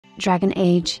Dragon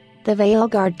Age, the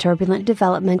Veilguard Turbulent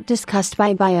development discussed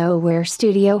by BioWare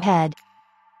studio head.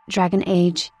 Dragon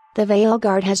Age, the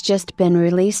Veilguard has just been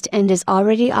released and is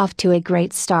already off to a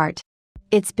great start.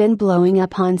 It's been blowing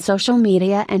up on social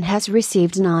media and has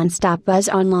received non-stop buzz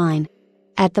online.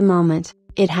 At the moment,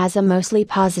 it has a mostly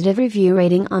positive review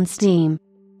rating on Steam.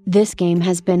 This game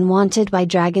has been wanted by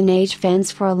Dragon Age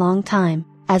fans for a long time,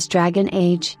 as Dragon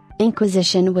Age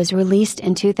Inquisition was released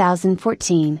in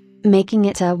 2014, making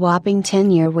it a whopping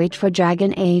 10-year wait for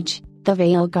Dragon Age, the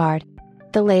Veilguard.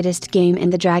 The latest game in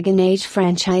the Dragon Age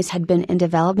franchise had been in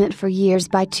development for years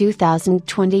by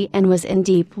 2020 and was in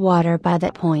deep water by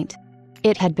that point.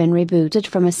 It had been rebooted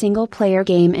from a single-player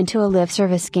game into a live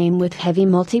service game with heavy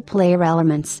multiplayer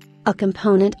elements, a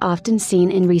component often seen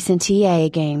in recent EA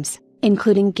games,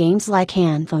 including games like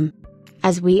Anthem.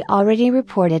 As we already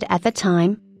reported at the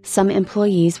time, some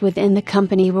employees within the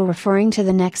company were referring to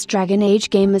the next Dragon Age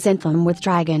game as Anthem with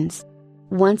Dragons.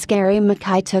 Once Gary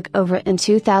Mackay took over in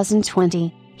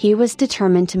 2020, he was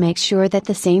determined to make sure that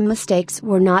the same mistakes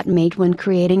were not made when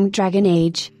creating Dragon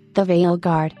Age, the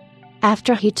Veilguard.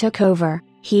 After he took over,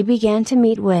 he began to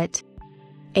meet with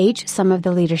some of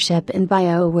the leadership in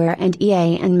BioWare and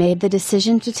EA and made the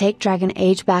decision to take Dragon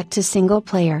Age back to single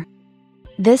player.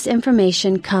 This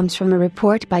information comes from a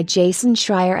report by Jason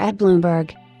Schreier at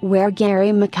Bloomberg, where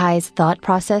Gary Mackay's thought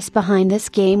process behind this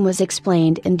game was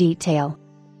explained in detail.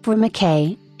 For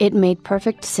Mackay, it made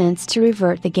perfect sense to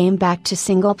revert the game back to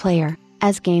single player,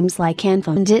 as games like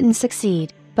Anthem didn't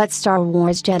succeed, but Star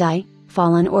Wars Jedi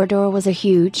Fallen Order was a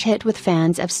huge hit with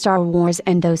fans of Star Wars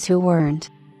and those who weren't.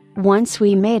 Once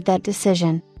we made that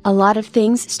decision, a lot of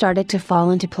things started to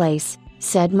fall into place,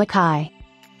 said Mackay.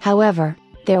 However,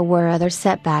 there were other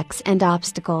setbacks and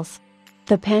obstacles.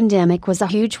 The pandemic was a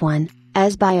huge one,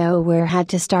 as BioWare had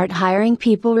to start hiring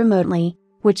people remotely,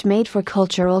 which made for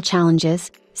cultural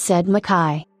challenges, said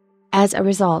Mackay. As a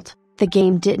result, the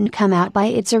game didn't come out by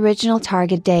its original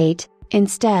target date.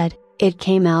 Instead, it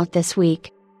came out this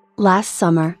week. Last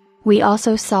summer, we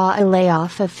also saw a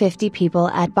layoff of 50 people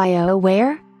at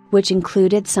BioWare, which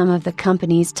included some of the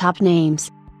company's top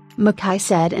names. Mackay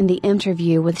said in the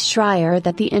interview with Schreier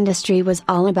that the industry was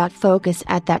all about focus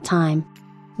at that time.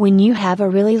 When you have a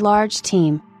really large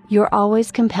team, you're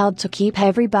always compelled to keep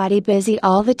everybody busy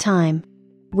all the time.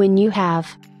 When you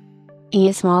have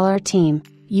a smaller team,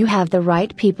 you have the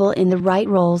right people in the right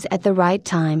roles at the right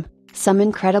time. Some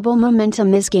incredible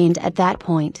momentum is gained at that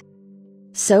point.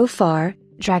 So far,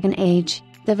 Dragon Age,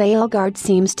 the Veilguard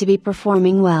seems to be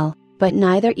performing well, but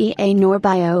neither EA nor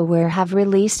BioWare have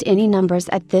released any numbers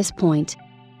at this point.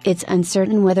 It's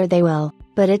uncertain whether they will,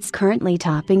 but it's currently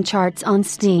topping charts on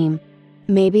Steam.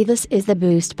 Maybe this is the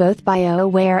boost both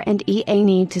BioWare and EA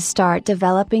need to start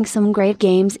developing some great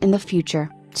games in the future,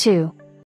 too.